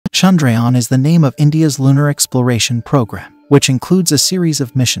Chandrayaan is the name of India's lunar exploration program, which includes a series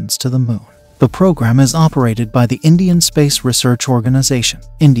of missions to the moon. The program is operated by the Indian Space Research Organisation,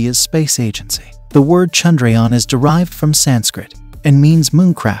 India's space agency. The word Chandrayaan is derived from Sanskrit and means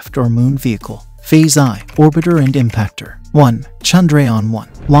mooncraft or moon vehicle. Phase I, Orbiter and Impactor. 1. Chandrayaan 1.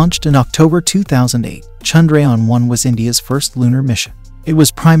 Launched in October 2008, Chandrayaan 1 was India's first lunar mission. It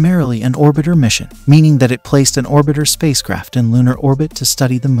was primarily an orbiter mission, meaning that it placed an orbiter spacecraft in lunar orbit to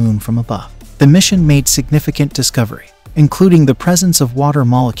study the moon from above. The mission made significant discovery, including the presence of water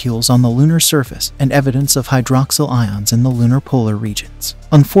molecules on the lunar surface and evidence of hydroxyl ions in the lunar polar regions.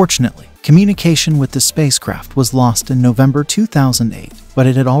 Unfortunately, communication with the spacecraft was lost in November 2008, but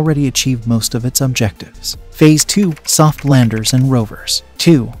it had already achieved most of its objectives. Phase 2, Soft Landers and Rovers.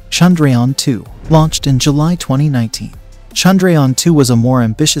 2. Chandrayaan 2. Launched in July 2019. Chandrayaan 2 was a more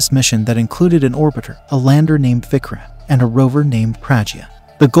ambitious mission that included an orbiter, a lander named Vikram, and a rover named Pragya.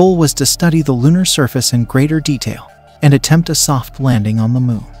 The goal was to study the lunar surface in greater detail and attempt a soft landing on the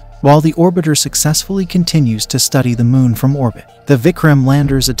moon. While the orbiter successfully continues to study the moon from orbit, the Vikram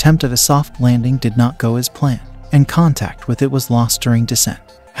lander's attempt at a soft landing did not go as planned, and contact with it was lost during descent.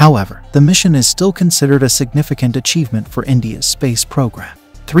 However, the mission is still considered a significant achievement for India's space program.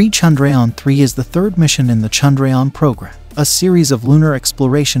 3. Chandrayaan 3 is the third mission in the Chandrayaan program, a series of lunar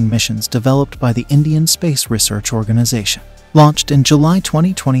exploration missions developed by the Indian Space Research Organisation. Launched in July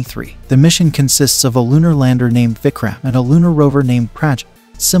 2023, the mission consists of a lunar lander named Vikram and a lunar rover named Pragya,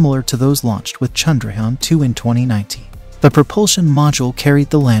 similar to those launched with Chandrayaan 2 in 2019. The propulsion module carried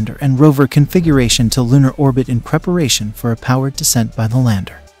the lander and rover configuration to lunar orbit in preparation for a powered descent by the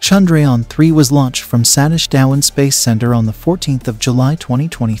lander. Chandrayaan 3 was launched from Satish Dhawan Space Center on the 14th of July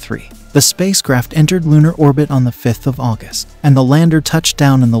 2023. The spacecraft entered lunar orbit on the 5th of August, and the lander touched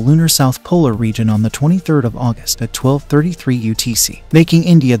down in the lunar South Polar region on the 23rd of August at 12:33 UTC, making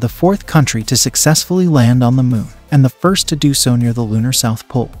India the fourth country to successfully land on the moon, and the first to do so near the lunar South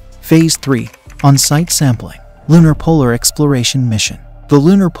Pole. Phase 3, On-Site Sampling. Lunar Polar Exploration Mission. The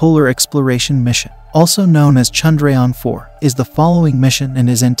Lunar Polar Exploration Mission, also known as Chandrayaan 4, is the following mission and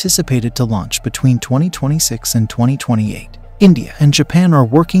is anticipated to launch between 2026 and 2028. India and Japan are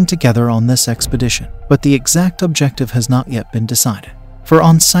working together on this expedition, but the exact objective has not yet been decided. For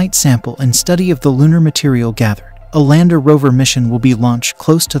on-site sample and study of the lunar material gathered, a lander-rover mission will be launched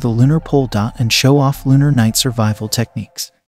close to the lunar pole and show off lunar night survival techniques.